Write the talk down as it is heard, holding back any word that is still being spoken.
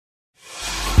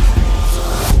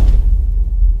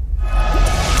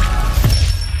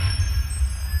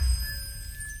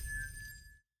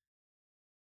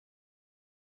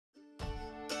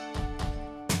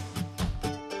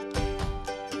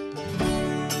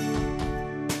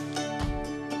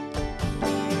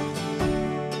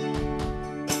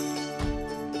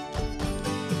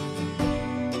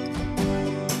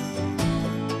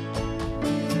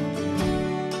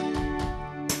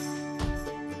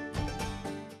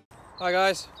Hi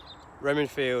guys, Roman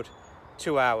field,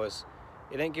 2 hours.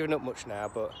 It ain't giving up much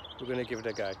now, but we're going to give it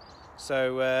a go.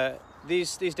 So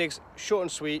these digs, short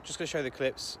and sweet, just going to show the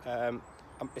clips.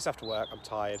 It's after work, I'm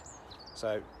tired.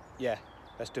 So yeah,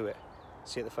 let's do it.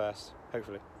 See you at the first,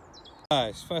 hopefully.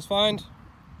 Guys, first find,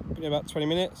 been about 20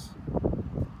 minutes.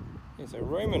 It's a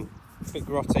Roman, a bit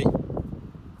grotty.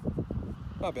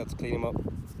 Might be able to clean him up.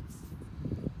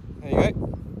 There you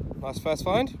go, nice first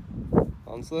find.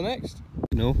 On to the next.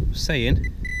 No, saying,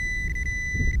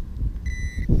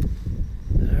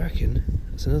 I reckon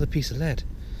that's another piece of lead.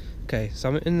 Okay, so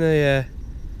I'm in the,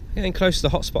 getting close to the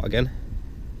hotspot again.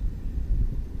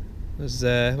 There's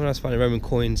when I was finding Roman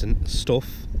coins and stuff,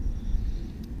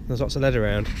 there's lots of lead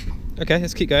around. Okay,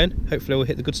 let's keep going. Hopefully we'll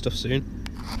hit the good stuff soon.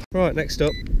 Right, next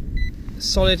up,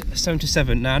 solid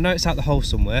 77. Now I know it's out the hole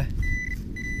somewhere.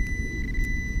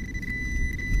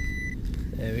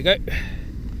 There we go.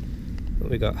 What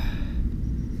we got?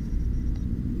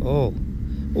 Oh,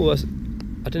 I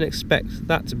didn't expect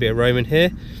that to be a Roman here.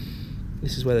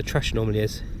 This is where the trash normally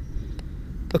is.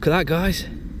 Look at that, guys.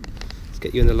 Let's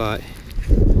get you in the light.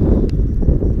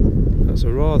 That's a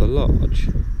rather large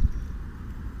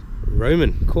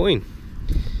Roman coin.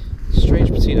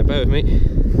 Strange patina, bear with me.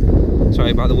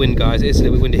 Sorry about the wind, guys. It is a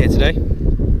little bit windy here today.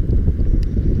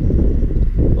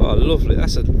 Oh, lovely.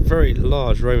 That's a very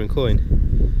large Roman coin.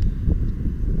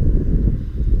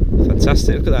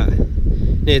 Fantastic, look at that.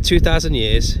 Near 2,000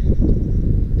 years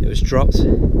it was dropped,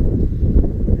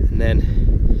 and then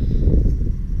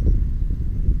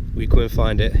we come and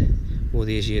find it all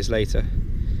these years later.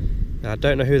 Now I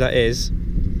don't know who that is.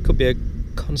 Could be a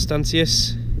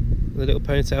Constantius with a little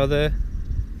ponytail there.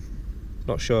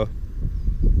 Not sure.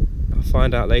 I'll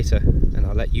find out later and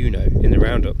I'll let you know in the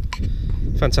roundup.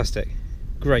 Fantastic,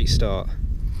 great start.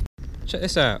 Check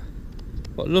this out.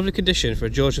 What lovely condition for a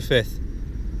George V.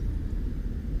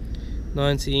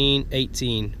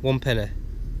 1918, 1 penny.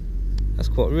 That's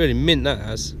quite really mint, that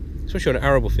has, especially on an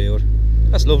arable field.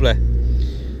 That's lovely.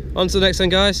 On to the next one,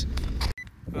 guys.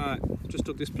 Right, just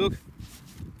dug this plug.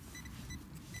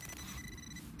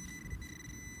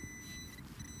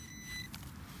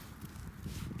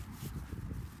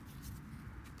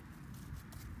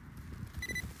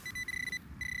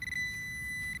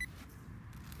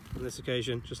 On this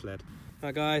occasion, just lead.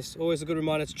 Right guys, always a good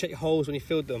reminder to check your holes when you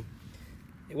filled them.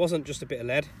 It wasn't just a bit of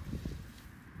lead.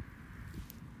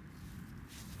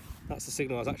 That's the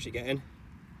signal I was actually getting.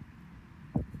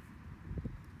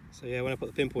 So yeah, when I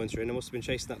put the pinpointer in, I must have been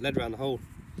chasing that lead around the hole.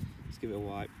 Let's give it a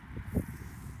wipe.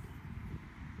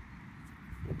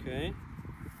 Okay,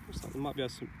 looks like there might be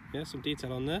some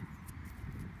detail on there.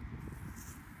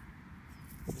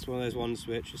 It's one of those ones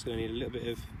which is going to need a little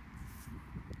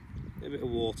bit of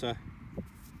water.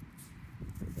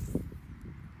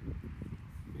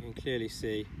 You can clearly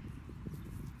see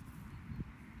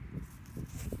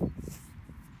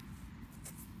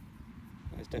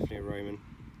that's definitely a Roman.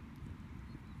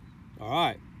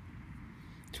 Alright,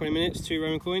 20 minutes, 2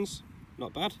 Roman coins,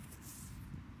 not bad.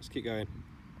 Let's keep going.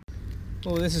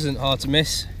 Oh, this isn't hard to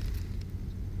miss.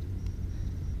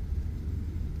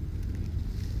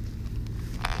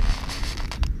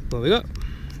 What have we got?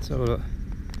 Let's have a look.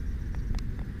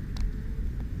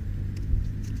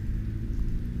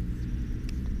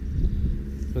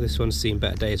 Well, this one's seen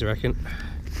better days, I reckon.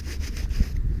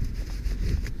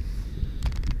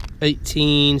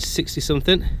 1860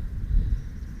 something.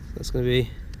 That's going to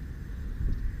be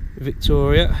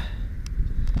Victoria.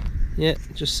 Yeah,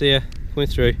 just see her coming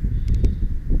through.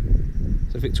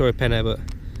 It's a Victoria penny, but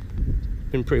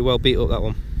been pretty well beat up, that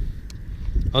one.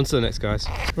 On to the next, guys.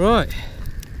 Right,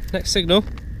 next signal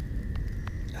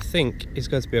I think is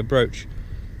going to be a brooch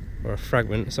or a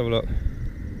fragment. Let's have a look.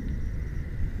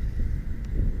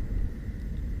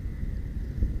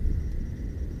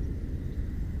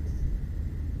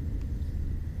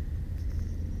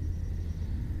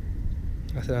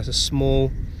 I think that's a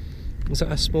small, is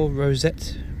that a small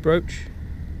rosette brooch?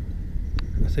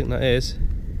 I think that is.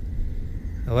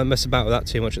 I won't mess about with that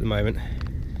too much at the moment.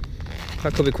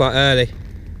 That could be quite early.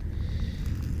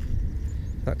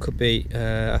 That could be,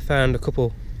 I found a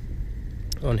couple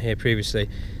on here previously.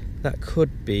 That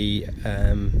could be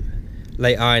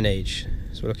late Iron Age.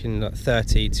 So we're looking at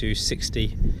 30 to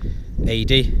 60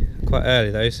 AD. Quite early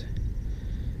those.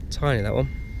 Tiny, that one.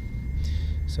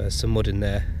 So there's some mud in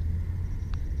there.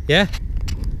 Yeah,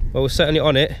 well, we're certainly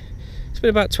on it. It's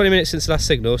been about 20 minutes since the last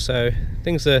signal, so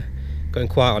things are going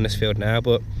quiet on this field now,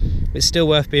 but it's still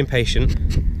worth being patient.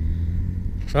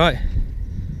 Right,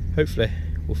 hopefully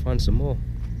we'll find some more.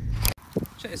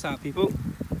 Check this out, people.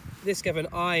 This gave an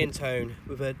iron tone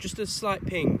with just a slight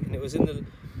ping, and it was in the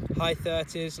high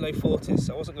 30s, low 40s,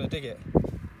 so I wasn't going to dig it.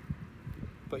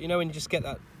 But you know when you just get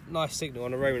that nice signal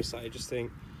on a Roman site, you just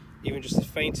think, even just the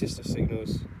faintest of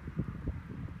signals.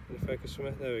 Can you focus from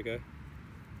it? There we go.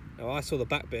 Now I saw the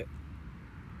back bit,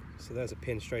 so there's a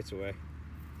pin straight away.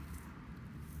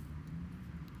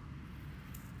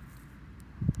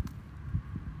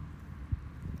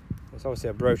 It's obviously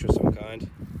a brooch of some kind.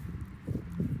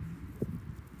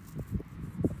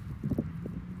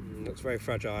 Looks very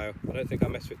fragile. I don't think I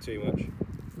messed with it too much.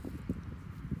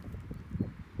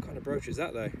 What kind of brooch is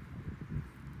that though?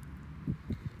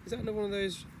 Is that another one of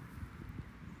those?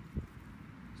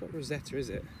 It's not Rosetta, is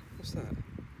it? What's that?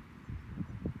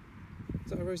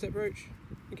 Is that a rosette brooch?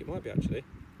 I think it might be actually.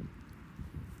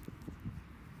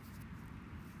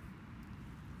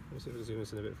 Let's see if I can zoom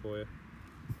this in a bit for you.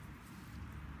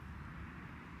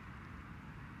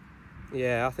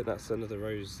 Yeah, I think that's another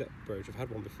rosette brooch. I've had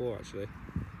one before actually.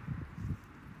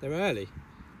 They're early.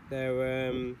 They're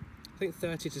I think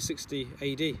 30 to 60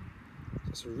 AD.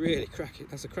 That's a really cracking.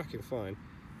 That's a cracking find.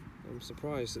 I'm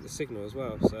surprised at the signal as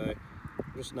well. So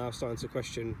I'm just now starting to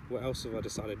question what else have I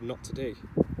decided not to dig.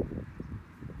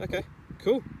 Okay,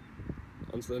 cool.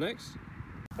 On to the next.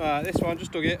 This one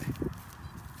just dug it.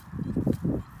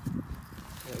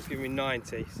 It's giving me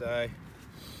 90. So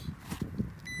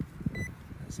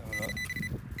let's have a look.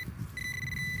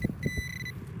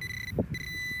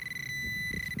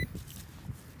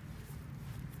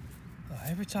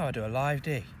 Every time I do a live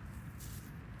dig,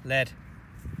 lead.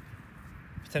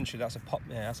 Potentially that's a pop.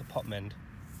 Yeah, that's a pot mend.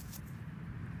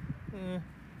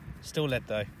 Still lead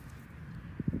though.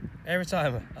 Every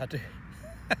time I do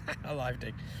a live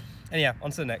dig. Anyhow,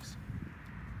 on to the next.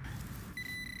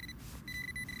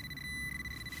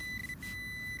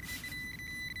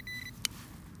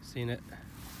 Seen it.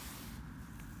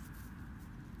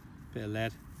 Bit of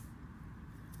lead.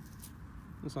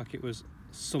 Looks like it was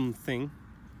something.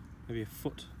 Maybe a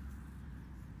foot.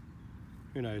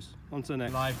 Who knows? On to the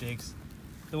next. Live digs.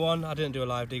 The one I didn't do a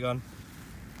live dig on.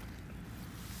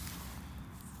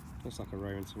 Looks like a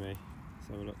Roman to me. Let's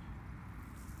have a look.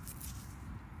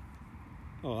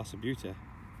 Oh, that's a beauty.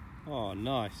 Oh,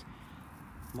 nice.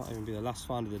 Might even be the last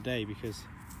find of the day because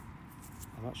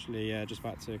I'm actually just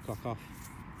about to clock off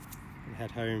and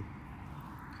head home.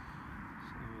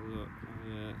 Let's have a look. Oh,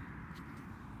 yeah.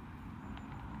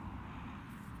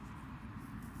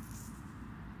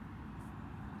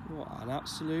 What an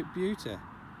absolute beauty.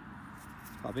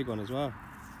 Quite a big one as well.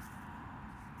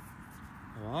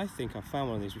 Oh, I think I've found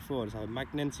one of these before. It's like a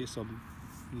Magnentius or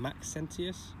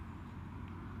Maxentius.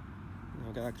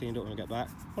 I'll get that cleaned up when I get back.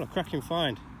 What a cracking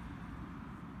find.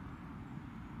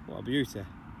 What a beauty.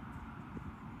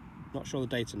 Not sure the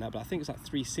date on that, but I think it's like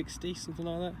 360, something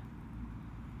like that.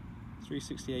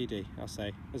 360 AD, I'll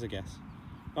say, as a guess.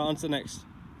 Right, on to the next.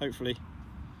 Hopefully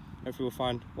we'll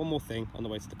find one more thing on the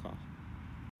way to the car.